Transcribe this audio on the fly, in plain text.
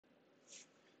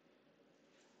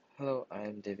Hello,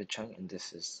 I'm David Chung, and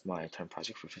this is my term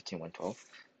project for 15112.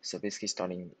 So basically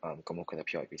starting Gomoku the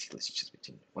PI basically switches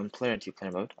between one player and two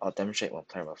player mode. I'll demonstrate one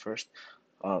player mode first.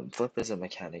 Flip is a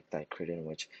mechanic that I created in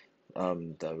which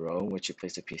the row in which you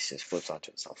place the piece just flips onto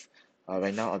itself.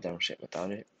 Right now I'll demonstrate without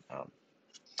it.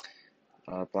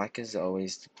 Black is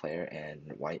always the player and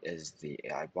white is the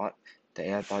AI bot. The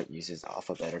AI bot uses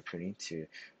alpha beta pruning to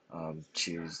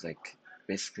choose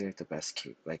basically the best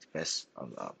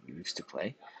moves to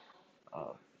play.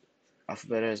 Um, Alpha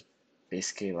beta is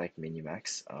basically like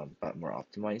Minimax, but more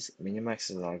optimized. Minimax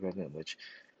is an algorithm in which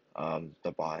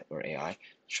the bot or AI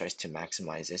tries to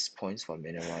maximize its points while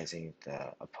minimizing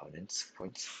the opponent's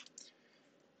points.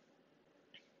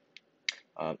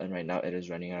 And right now it is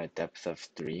running at a depth of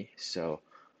 3, so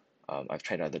I've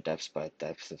tried other depths, but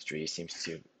depth of 3 seems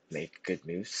to make good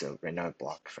moves, so right now it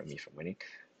blocked from me from winning.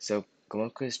 So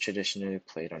Gomoku is traditionally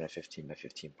played on a 15 by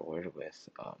 15 board with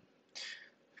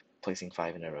placing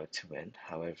 5 in a row to win.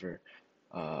 However,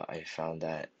 I found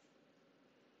that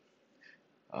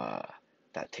uh,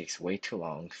 that takes way too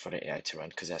long for the AI to run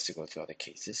because it has to go through all the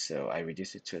cases. So I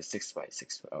reduced it to a 6 by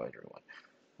 6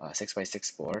 6 by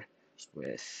 6 board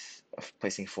with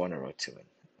placing 4 in a row to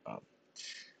win.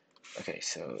 Okay,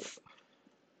 so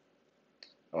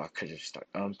I could just start.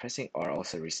 Pressing R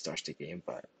also restarts the game,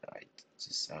 but I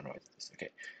don't know what this.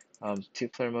 Okay,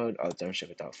 2-player mode. I'll demonstrate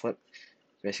without flip.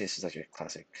 Basically, this is like your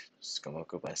classic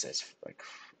Gomoku, but it says like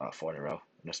 4 in a row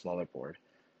on a smaller board.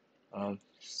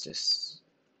 It's just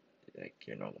like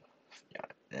your normal, yeah,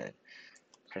 and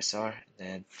press R.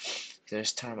 Then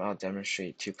this time I'll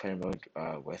demonstrate 2-player mode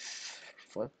with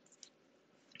flip.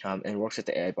 It works with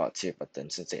the AI bot too, but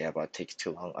then since the AI bot takes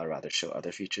too long, I'd rather show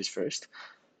other features first.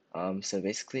 So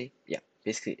basically, yeah,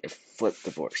 basically it flipped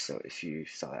the board. So if you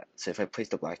saw that, so if I place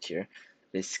the black here,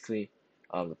 basically,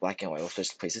 the black and white will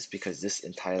switch places because this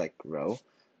entire like row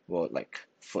will like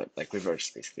flip, like reverse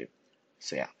basically.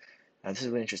 So yeah, and this is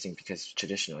really interesting because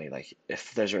traditionally, like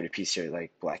if there's already a piece here,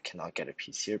 like black cannot get a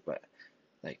piece here, but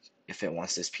like if it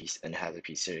wants this piece and have a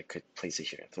piece here, it could place it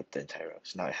here and flip the entire row.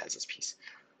 So now it has this piece.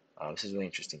 This is really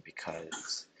interesting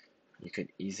because you could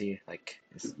easily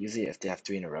usually if they have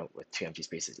 3 in a row with 2 empty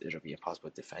spaces, it'll be impossible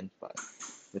to defend. But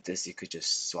with this, you could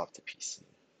just swap the piece and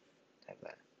have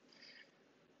that.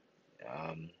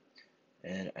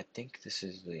 And I think this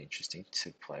is really interesting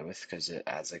to play with because it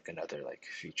adds like another like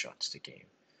feature onto the game.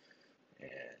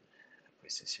 And I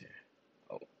place this here.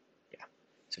 Oh, yeah.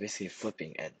 So basically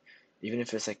flipping, and even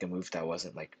if it's like a move that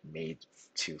wasn't like made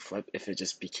to flip, if it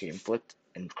just became flipped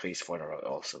and creates 4 in a row, it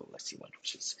also lets you win,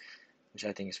 which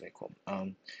I think is very cool.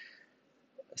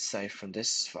 Aside from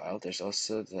this file, there's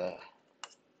also the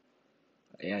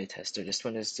AI tester. This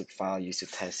one is the file used to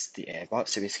test the AI bot.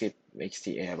 So basically, it makes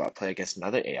the AI bot play against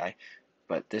another AI,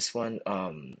 but this one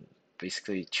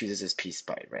basically chooses this piece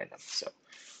by random. So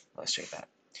let's check that.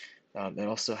 It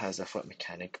also has a flip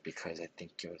mechanic because I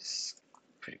think it was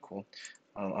pretty cool.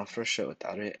 I'll first show it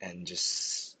without it and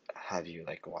just have you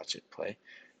like watch it play.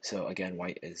 So again,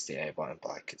 white is the AI bot and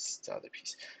black is the other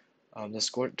piece.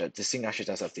 This thing actually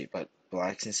does update, but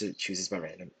black, since it chooses by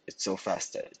random, it's so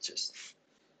fast that it just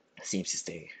seems to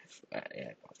stay at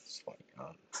AI bot at this point.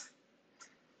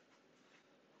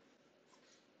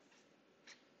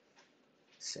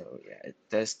 So yeah, it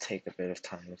does take a bit of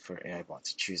time for AI bot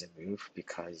to choose a move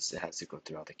because it has to go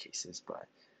through all the cases, but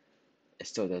it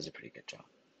still does a pretty good job.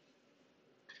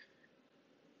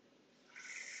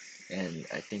 And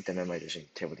I think the memorization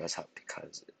table does help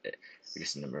because it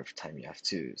reduces the number of time you have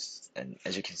to. And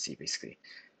as you can see, basically,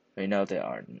 right now there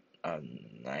are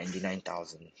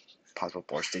 99,000 possible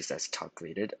board states that's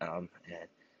calculated, and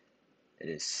it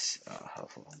is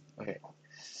helpful. Okay,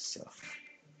 so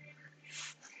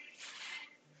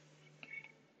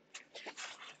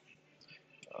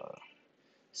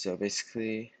uh,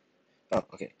 basically, oh,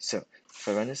 okay. So if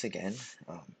I run this again,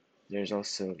 there's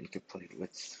also you could play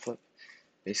with flip.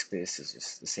 Basically, this is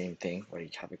just the same thing where you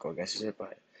have it go against it,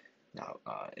 but now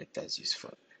it does use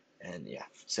flip. And yeah,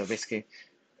 so basically,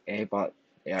 A bot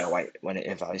AI white when it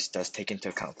evaluates does take into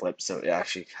account flip, so it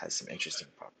actually has some interesting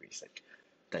properties like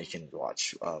that you can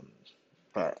watch.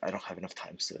 But I don't have enough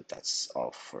time, so that's all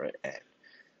for it.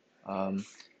 And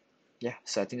yeah,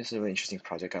 so I think this is a really interesting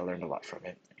project. I learned a lot from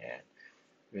it and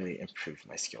really improved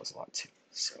my skills a lot too.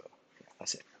 So yeah,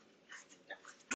 that's it.